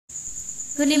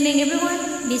Good evening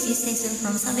everyone, this is Hazel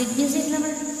from Solid Music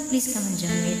Lover. Please come and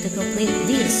join me to complete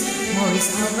this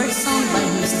Maurice Albert song by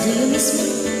his Do You Miss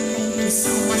Me? Thank you so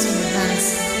much in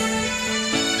advance.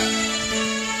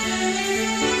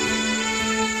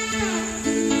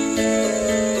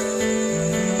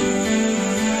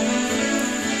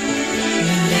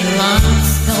 When the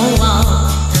lights go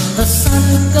out and the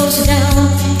sun goes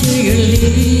down, do you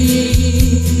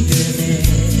linger there?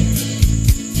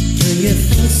 Do you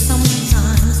think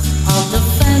sometimes of the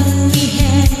fun we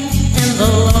had and the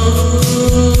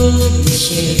love we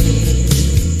shared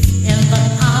in the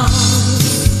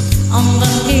house on the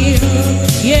hill?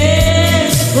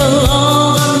 Yes, we'll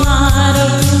all the night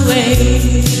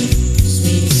away.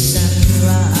 Sweet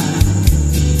sunrise,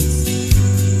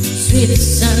 sweet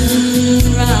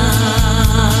sunrise.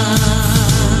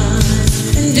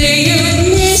 Do you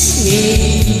miss me?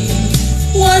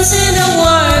 Once in a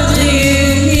while, do you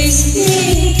miss me?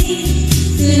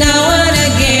 Now and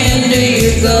again, do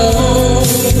you go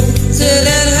to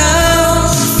that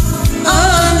house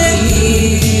on the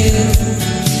hill?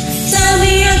 Tell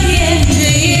me again, do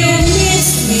you miss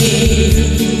me?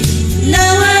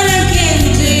 Now and again,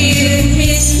 do you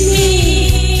miss me?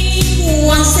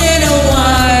 Once in a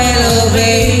while, oh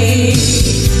babe,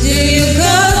 do you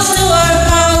go to our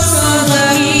house on the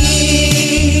hill?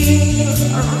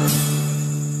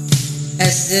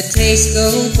 As the days go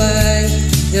by,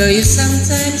 do you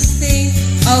sometimes think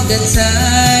of the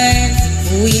time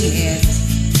we met?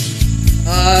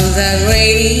 On that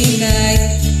rainy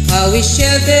night, how we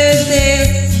sheltered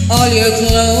there, all your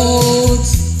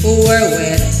clothes were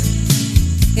wet.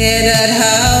 In that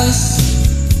house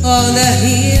on the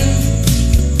hill,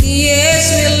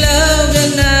 yes, we loved the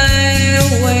night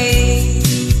away.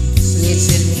 Sweet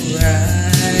sunrise,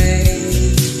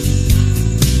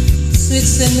 sweet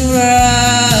sunrise.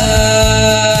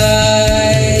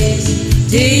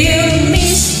 Do you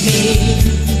miss me?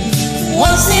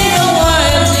 Once in a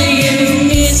while, do you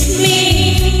miss me?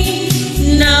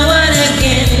 Now and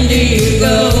again, do you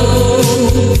go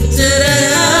to the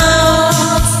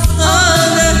house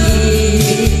on the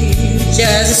hill?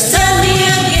 Just tell me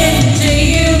again, do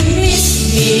you miss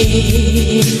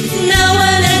me? Now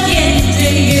and again, do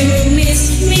you miss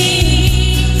me?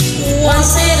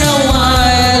 Once in a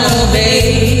while, oh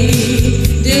babe,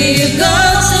 do you go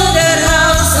to that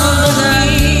house on the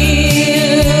hill?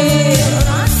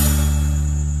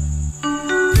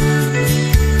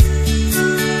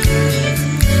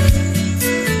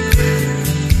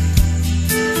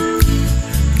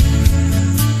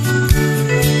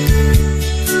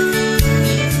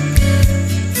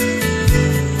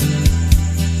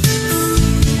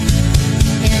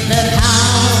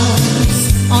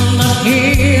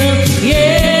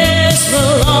 Yes,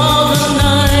 we'll all the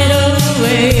night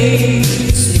away.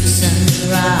 Sweet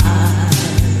sunrise,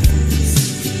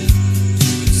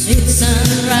 sweet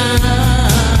sunrise.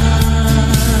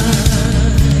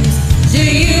 Do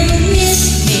you miss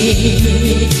me?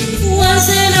 Once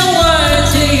in a while,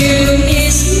 do you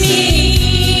miss me?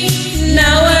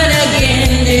 Now and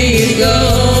again, do you go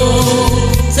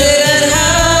to that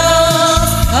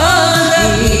house on the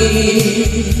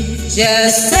hill?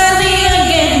 Just tell me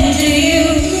again, do you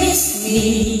miss me?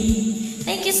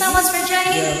 Thank you so much for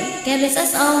joining. God bless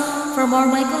us all. For more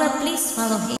my collab, please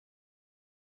follow him.